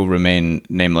colleague who will remain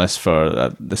nameless for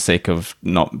the sake of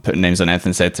not putting names on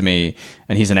anything, said to me,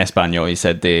 and he's an Espanyol, he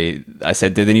said, I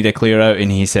said, do they need a clear out? And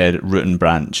he said, root and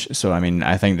branch. So, I mean,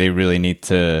 I think they really need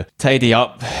to tidy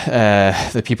up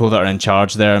the people that are in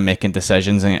charge there, making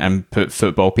decisions, and put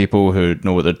football people who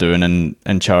know what they're doing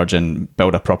in charge, and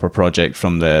build a proper project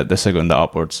from the Segunda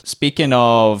upwards. Speaking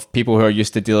of people who are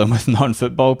used to dealing with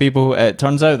non-football people, it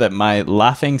turns out that my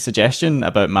laughing suggestion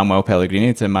about Manuel Pellegrini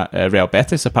to Real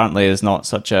Betis apparently is not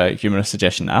such a humorous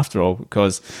suggestion after all,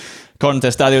 because according to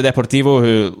Estadio Deportivo,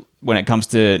 who, when it comes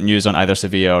to news on either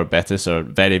Sevilla or Betis, are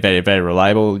very, very, very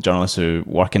reliable journalists who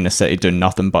work in the city doing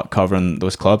nothing but covering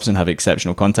those clubs and have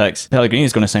exceptional contacts, Pellegrini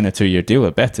is going to sign a 2-year deal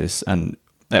at Betis, and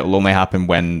it will only happen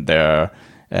when their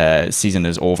season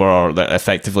is over, or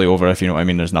effectively over, if you know what I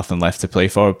mean. There's nothing left to play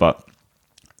for. But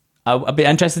I'd be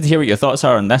interested to hear what your thoughts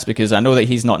are on this, because I know that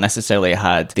he's not necessarily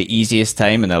had the easiest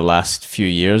time in the last few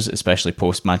years, especially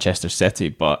post Manchester City.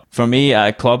 But for me,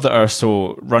 a club that are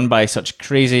so run by such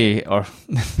crazy, or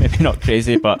maybe not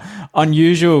crazy, but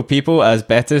unusual people as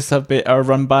Betis are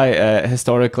run by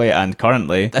historically and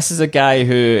currently, this is a guy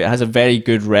who has a very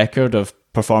good record of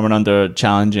performing under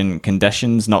challenging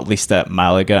conditions, not least at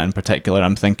Malaga in particular,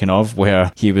 I'm thinking of, where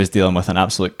he was dealing with an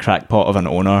absolute crackpot of an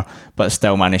owner, but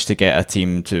still managed to get a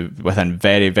team to within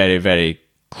very, very, very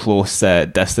close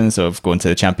distance of going to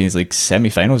the Champions League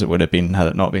semi-finals. It would have been, had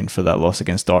it not been for that loss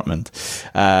against Dortmund.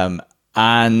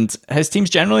 And his teams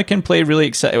generally can play really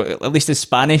exciting, at least his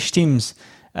Spanish teams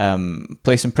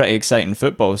play some pretty exciting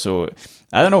football. So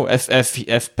I don't know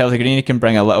if Pellegrini can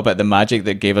bring a little bit of the magic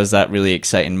that gave us that really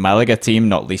exciting Malaga team,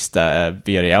 not least a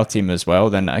Villarreal team as well,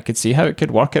 then I could see how it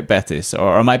could work at Betis.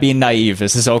 Or am I being naive?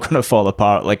 This is all going to fall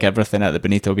apart like everything at the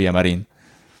Benito Villamarin.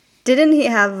 Didn't he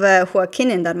have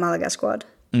Joaquin in that Malaga squad?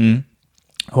 Mm.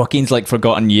 Joaquin's like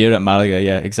forgotten year at Malaga.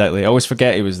 Yeah, exactly. I always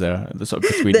forget he was there. The sort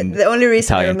of between the only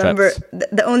reason Italian I remember trips.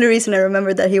 The only reason I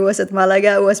remember that he was at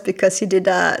Malaga was because he did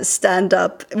a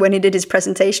stand-up when he did his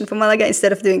presentation for Malaga.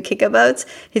 Instead of doing kickabouts,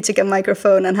 he took a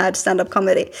microphone and had stand-up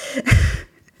comedy.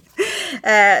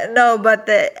 No, but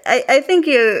I think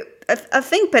I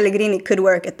think Pellegrini could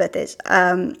work at Betis.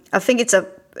 I think it's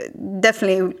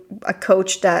definitely a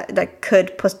coach that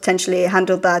could potentially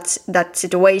handle that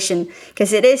situation,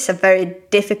 because it is a very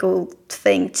difficult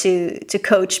thing to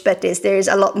coach Betis. There is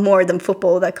a lot more than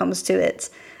football that comes to it,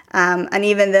 and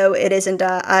even though it isn't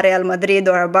a Real Madrid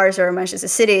or a Barca or a Manchester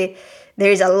City,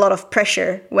 there is a lot of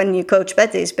pressure when you coach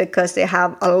Betis, because they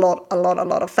have a lot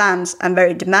of fans, and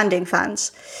very demanding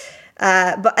fans.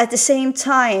 But at the same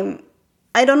time,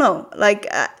 I don't know. Like,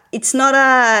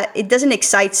 it doesn't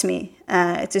excite me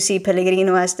to see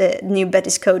Pellegrino as the new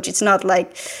Betis coach. It's not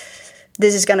like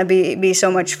this is gonna be so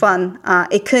much fun.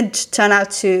 It could turn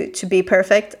out to be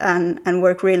perfect and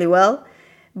work really well,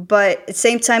 but at the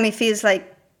same time, it feels like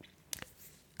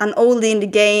an oldie in the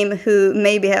game who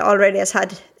maybe already has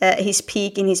had his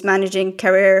peak in his managing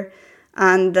career,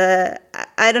 and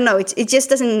I don't know. It just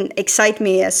doesn't excite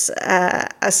me as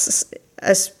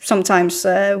sometimes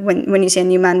when you see a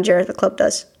new manager, the club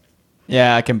does.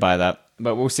 Yeah, I can buy that,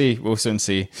 but we'll see. We'll soon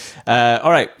see.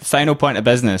 All right, final point of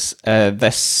business.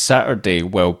 This Saturday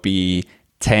will be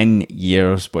 10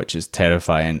 years, which is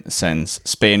terrifying, since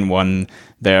Spain won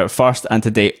their first and to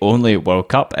date only World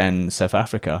Cup in South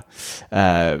Africa.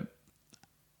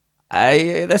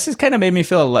 This has kind of made me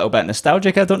feel a little bit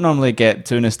nostalgic. I don't normally get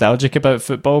too nostalgic about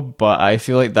football, but I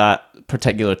feel like that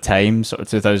particular time, sort of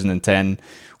 2010,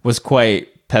 was quite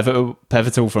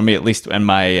pivotal for me, at least in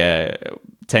my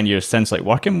 10 years since, like,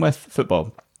 working with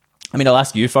football. I mean, I'll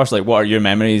ask you first, like, what are your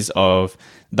memories of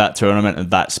that tournament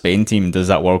and that Spain team? Does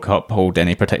that World Cup hold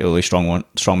any particularly strong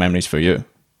memories for you?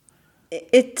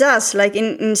 It does. Like,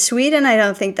 in Sweden, I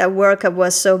don't think that World Cup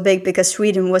was so big because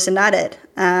Sweden wasn't at it.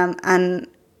 And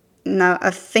now I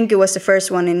think it was the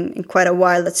first one in quite a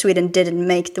while that Sweden didn't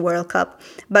make the World Cup.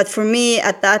 But for me,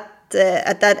 at that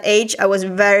age, I was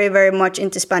very, very much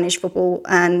into Spanish football,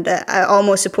 and I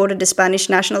almost supported the Spanish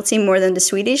national team more than the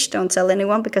Swedish. Don't tell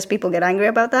anyone, because people get angry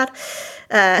about that.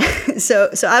 So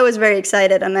I was very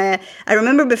excited, and I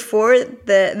remember before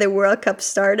the World Cup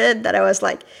started that I was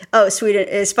like, "Oh,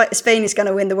 Spain is going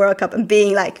to win the World Cup," and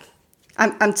being like,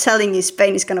 I'm telling you,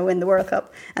 Spain is going to win the World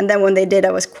Cup. And then when they did,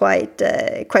 I was quite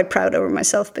proud over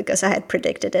myself, because I had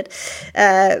predicted it.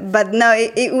 But no,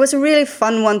 it was a really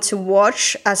fun one to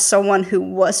watch as someone who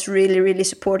was really, really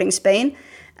supporting Spain.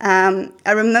 I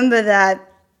remember that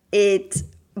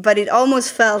but it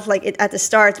almost felt like it at the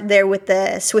start there with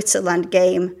the Switzerland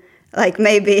game. Like,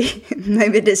 maybe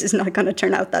this is not going to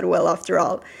turn out that well after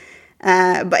all.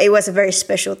 But it was a very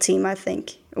special team, I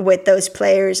think, with those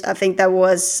players. I think that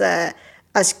was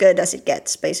as good as it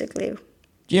gets, basically.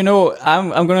 You know,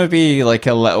 I'm going to be like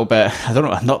a little bit, I don't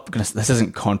know, I'm not going to, this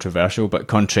isn't controversial, but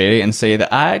contrary, and say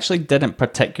that I actually didn't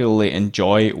particularly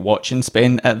enjoy watching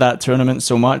Spain at that tournament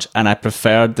so much, and I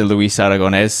preferred the Luis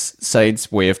Aragonés side's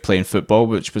way of playing football,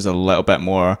 which was a little bit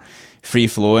more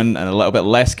free-flowing and a little bit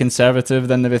less conservative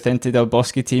than the Vicente Del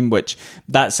Bosque team, which,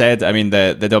 that said, I mean,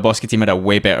 the Del Bosque team had a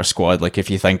way better squad. Like, if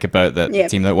you think about the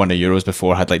team that won the Euros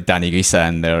before had, like, Dani Guisa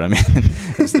in there. I mean,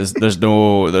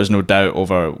 there's no doubt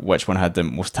over which one had the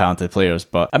most talented players.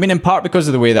 But, I mean, in part because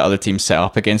of the way that other teams set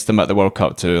up against them at the World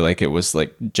Cup too. Like, it was,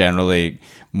 like, generally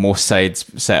most sides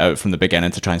set out from the beginning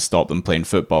to try and stop them playing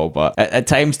football. But at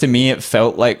times, to me, it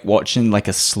felt like watching, like,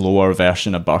 a slower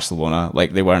version of Barcelona.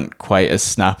 Like, they weren't quite as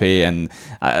snappy, and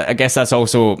I guess that's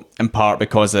also in part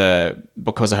because of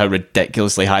how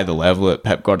ridiculously high the level that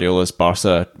Pep Guardiola's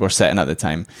Barca were setting at the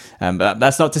time. But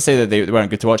that's not to say that they weren't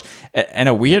good to watch. In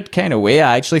a weird kind of way,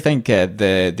 I actually think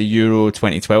the Euro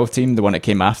 2012 team, the one that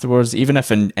came afterwards, even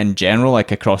if in general,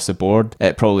 like across the board,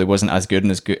 it probably wasn't as good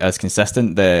and as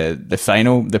consistent, the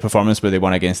final, the performance where they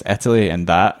won against Italy, and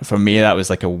that, for me, that was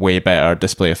like a way better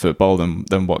display of football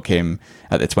than what came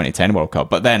at the 2010 World Cup.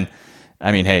 But then,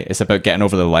 I mean, hey, it's about getting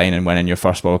over the line and winning your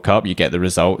first World Cup. You get the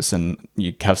results, and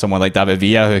you have someone like David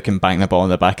Villa who can bang the ball in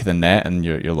the back of the net, and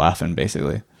you're laughing,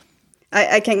 basically.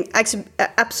 I can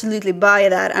absolutely buy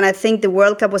that, and I think the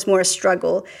World Cup was more a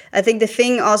struggle. I think the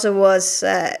thing also was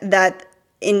that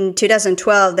in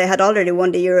 2012 they had already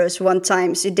won the Euros one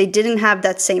time, so they didn't have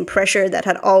that same pressure that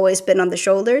had always been on the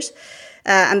shoulders.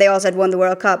 And they also had won the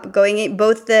World Cup. Going in,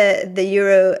 both the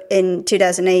Euro in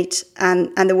 2008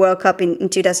 and the World Cup in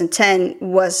 2010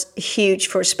 was huge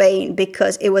for Spain,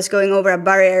 because it was going over a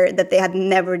barrier that they had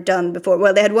never done before.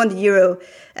 Well, they had won the Euro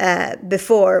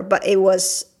before, but it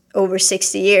was over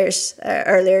 60 years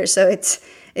earlier, so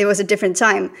it was a different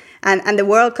time. And the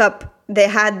World Cup, they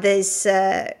had this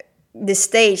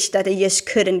stage that they just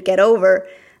couldn't get over.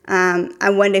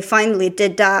 And when they finally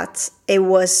did that, it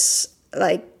was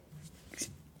like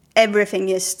everything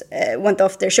just went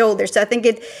off their shoulders. So I think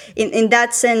in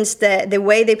that sense, the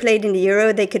way they played in the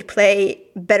Euro, they could play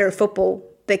better football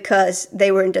because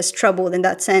they weren't as troubled in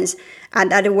that sense.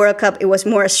 And at the World Cup, it was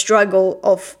more a struggle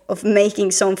of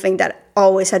making something that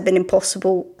always had been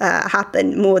impossible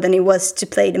happen more than it was to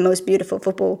play the most beautiful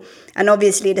football. And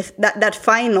obviously that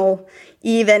final,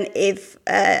 even if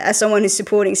as someone who's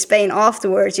supporting Spain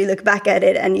afterwards, you look back at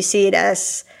it and you see it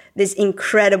as this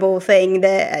incredible thing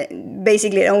that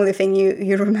basically the only thing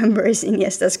you remember is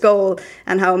Iniesta's goal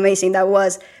and how amazing that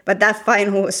was. But that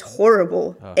final was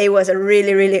horrible. Oh. It was a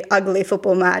really, really ugly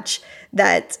football match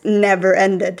that never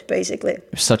ended, basically. It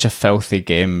was such a filthy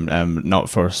game, not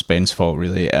for Spain's fault,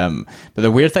 really. But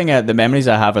the weird thing, the memories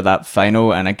I have of that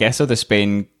final, and I guess of the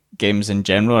Spain games in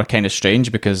general, are kind of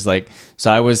strange because,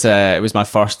 so I was, it was my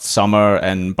first summer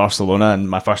in Barcelona and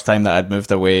my first time that I'd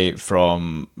moved away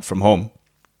from home.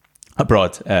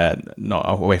 Abroad, not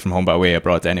away from home, but away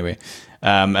abroad anyway.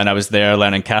 And I was there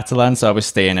learning Catalan, so I was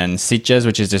staying in Sitges,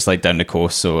 which is just down the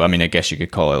coast. So, I mean, I guess you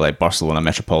could call it Barcelona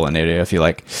metropolitan area if you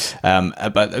like.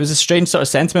 But it was a strange sort of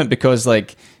sentiment because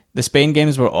the Spain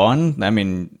games were on. I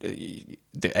mean,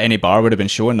 any bar would have been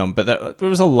showing them, but there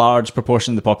was a large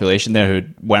proportion of the population there who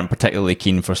weren't particularly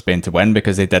keen for Spain to win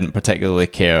because they didn't particularly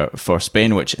care for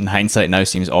Spain, which in hindsight now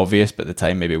seems obvious, but at the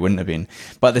time maybe it wouldn't have been.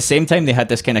 But at the same time, they had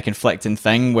this kind of conflicting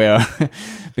thing where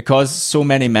because so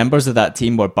many members of that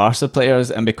team were Barca players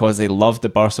and because they loved the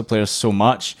Barca players so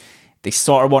much, they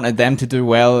sort of wanted them to do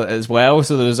well as well.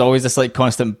 So there was always this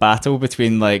constant battle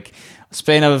between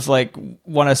Spain have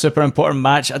won a super important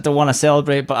match. I don't want to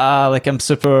celebrate, but I'm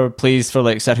super pleased for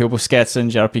Sergio Busquets and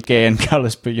Gerard Piqué and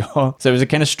Carlos Puyol. So it was a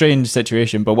kind of strange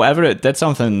situation, but whatever, it did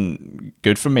something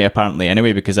good for me apparently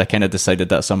anyway, because I kind of decided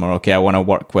that summer, okay, I want to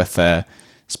work with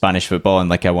Spanish football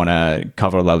and I want to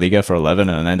cover La Liga for a living,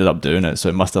 and I ended up doing it, so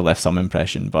it must have left some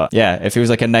impression. But yeah, it feels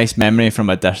like a nice memory from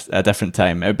a different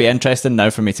time. It would be interesting now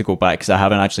for me to go back because I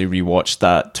haven't actually rewatched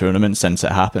that tournament since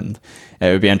it happened.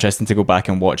 It would be interesting to go back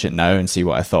and watch it now and see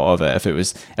what I thought of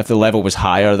it, if the level was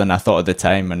higher than I thought at the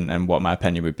time, and what my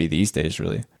opinion would be these days,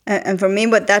 really. And for me,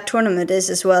 what that tournament is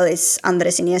as well is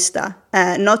Andres Iniesta.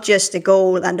 Not just the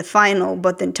goal and the final,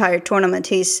 but the entire tournament.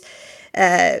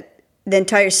 The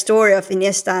entire story of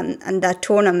Iniesta and that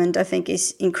tournament, I think,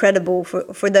 is incredible.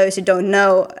 For those who don't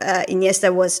know,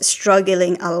 Iniesta was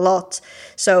struggling a lot.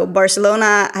 So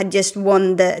Barcelona had just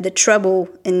won the treble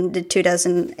in the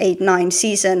 2008-09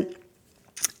 season.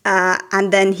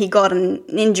 And then he got an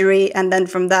injury. And then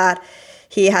from that,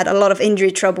 he had a lot of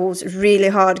injury troubles, really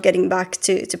hard getting back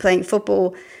to playing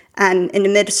football. And in the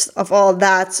midst of all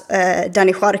that,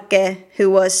 Dani Jarque,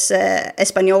 who was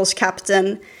Espanyol's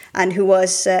captain, and who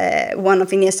was one of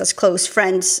Iniesta's close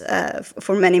friends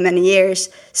for many, many years,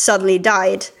 suddenly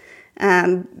died,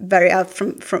 very out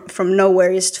from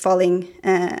nowhere, just falling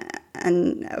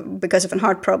and because of a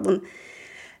heart problem.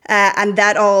 And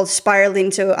that all spiraled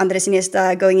into Andres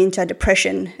Iniesta going into a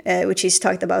depression, which he's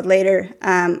talked about later.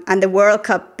 And the World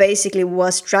Cup basically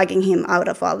was dragging him out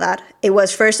of all that. It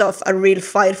was, first off, a real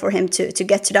fight for him to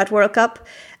get to that World Cup.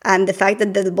 And the fact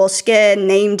that Del Bosque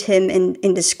named him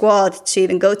in the squad to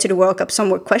even go to the World Cup,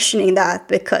 some were questioning that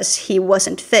because he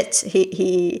wasn't fit.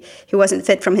 He wasn't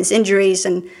fit from his injuries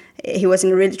and he was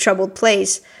in a really troubled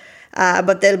place.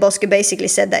 But Del Bosque basically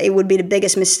said that it would be the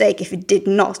biggest mistake if he did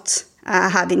not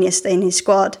have Iniesta in his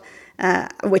squad,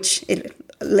 which it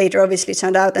later obviously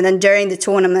turned out. And then during the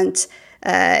tournament,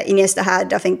 Iniesta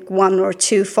had, I think, 1 or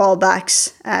 2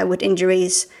 fallbacks with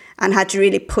injuries, and had to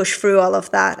really push through all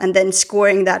of that, and then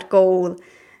scoring that goal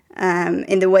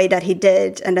in the way that he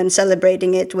did, and then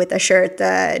celebrating it with a shirt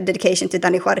dedication to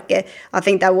Dani Jarque. I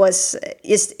think that was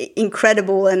just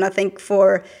incredible, and I think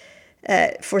for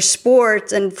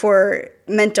sport and for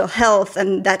mental health,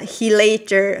 and that he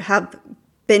later have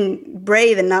been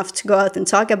brave enough to go out and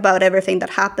talk about everything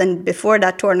that happened before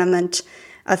that tournament,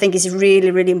 I think is really,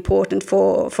 really important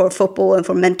for football and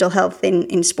for mental health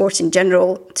in sports in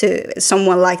general, to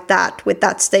someone like that with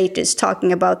that status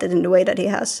talking about it in the way that he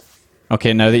has.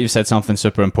 Okay, now that you've said something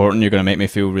super important, you're going to make me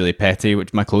feel really petty,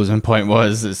 which my closing point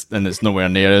was, and it's nowhere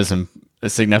near as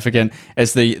significant.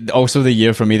 It's also the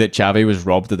year for me that Xavi was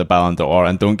robbed of the Ballon d'Or,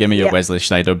 and don't give me your Wesley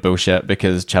Sneijder bullshit,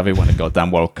 because Xavi won a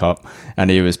goddamn World Cup and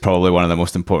he was probably one of the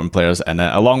most important players in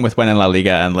it, along with winning La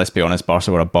Liga. And let's be honest,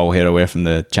 Barca were a ball hair away from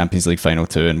the Champions League final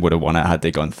too, and would have won it had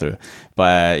they gone through.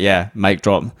 But yeah, mic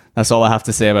drop. That's all I have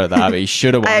to say about that. But he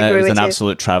should have won it. It was an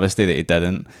absolute travesty that he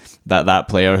didn't. That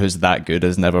player who's that good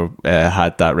has never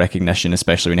had that recognition,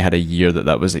 especially when he had a year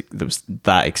that was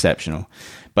that exceptional.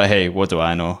 But hey, what do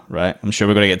I know, right? I'm sure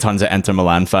we're going to get tons of Inter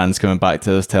Milan fans coming back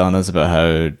to us telling us about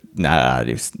how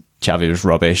Xavi was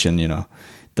rubbish and,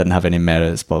 didn't didn't have any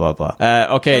merits, blah, blah,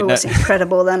 blah. Okay. It was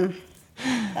incredible then.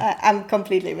 I'm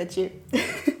completely with you.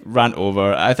 Rant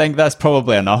over. I think that's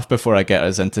probably enough before I get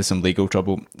us into some legal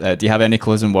trouble. Do you have any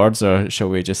closing words, or shall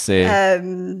we just say...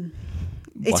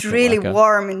 it's really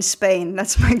warm in Spain.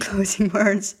 That's my closing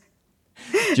words.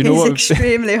 Do you know it's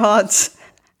extremely hot.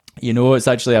 You know what's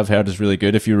actually I've heard is really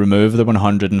good? If you remove the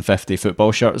 150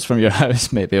 football shirts from your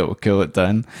house, maybe it will cool it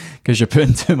down, because you're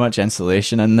putting too much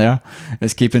insulation in there.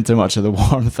 It's keeping too much of the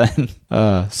warmth in.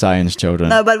 Science, children.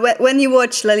 No, but when you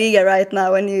watch La Liga right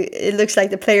now, it looks like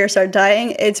the players are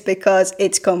dying, it's because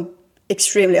it's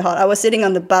extremely hot. I was sitting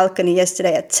on the balcony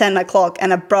yesterday at 10 o'clock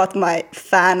and I brought my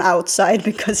fan outside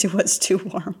because it was too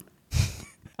warm.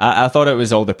 I thought it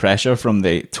was all the pressure from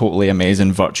the totally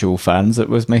amazing virtual fans that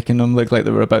was making them look like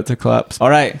they were about to collapse. All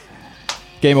right,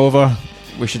 game over.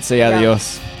 We should say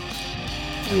adios.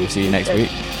 We'll see you next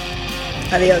week.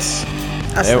 Adios.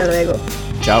 Hasta luego.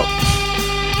 Ciao.